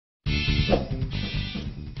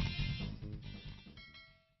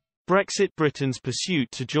Brexit Britain's pursuit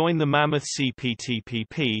to join the mammoth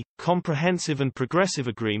CPTPP, Comprehensive and Progressive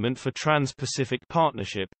Agreement for Trans-Pacific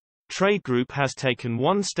Partnership, trade group has taken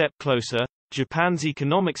one step closer, Japan's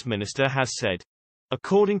economics minister has said.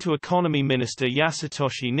 According to Economy Minister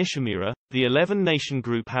Yasutoshi Nishimura, the 11-nation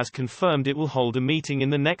group has confirmed it will hold a meeting in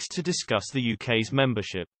the next to discuss the UK's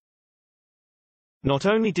membership. Not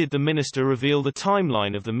only did the minister reveal the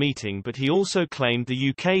timeline of the meeting, but he also claimed the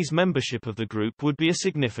UK's membership of the group would be a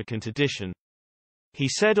significant addition. He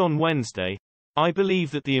said on Wednesday, "I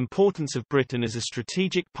believe that the importance of Britain as a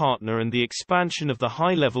strategic partner and the expansion of the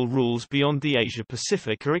high-level rules beyond the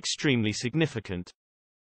Asia-Pacific are extremely significant."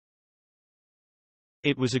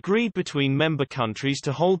 It was agreed between member countries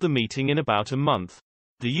to hold the meeting in about a month.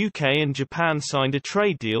 The UK and Japan signed a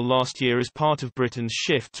trade deal last year as part of Britain's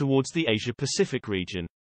shift towards the Asia-Pacific region.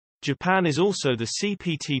 Japan is also the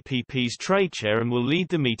CPTPP's trade chair and will lead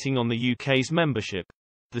the meeting on the UK's membership.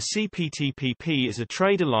 The CPTPP is a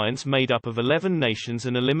trade alliance made up of 11 nations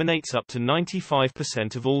and eliminates up to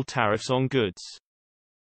 95% of all tariffs on goods.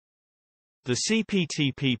 The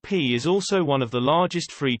CPTPP is also one of the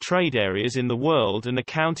largest free trade areas in the world and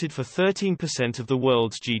accounted for 13% of the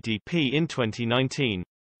world's GDP in 2019.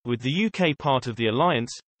 With the UK part of the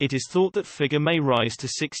alliance, it is thought that figure may rise to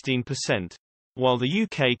 16%. While the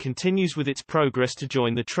UK continues with its progress to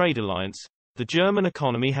join the trade alliance, the German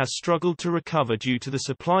economy has struggled to recover due to the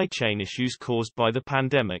supply chain issues caused by the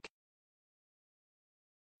pandemic.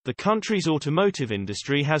 The country's automotive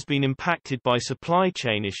industry has been impacted by supply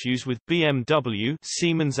chain issues, with BMW,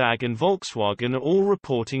 Siemens AG and Volkswagen all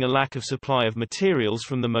reporting a lack of supply of materials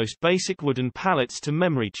from the most basic wooden pallets to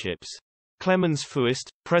memory chips. Clemens Fuest,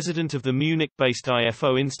 president of the Munich-based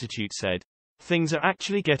IFO Institute, said, "Things are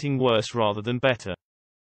actually getting worse rather than better."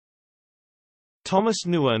 Thomas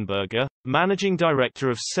Neuenberger, managing director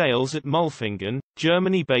of sales at Mulfingen,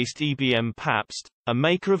 Germany-based EBM Pabst, a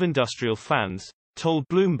maker of industrial fans, told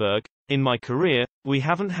Bloomberg, "In my career, we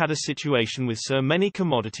haven't had a situation with so many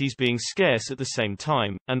commodities being scarce at the same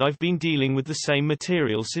time, and I've been dealing with the same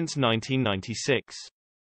material since 1996.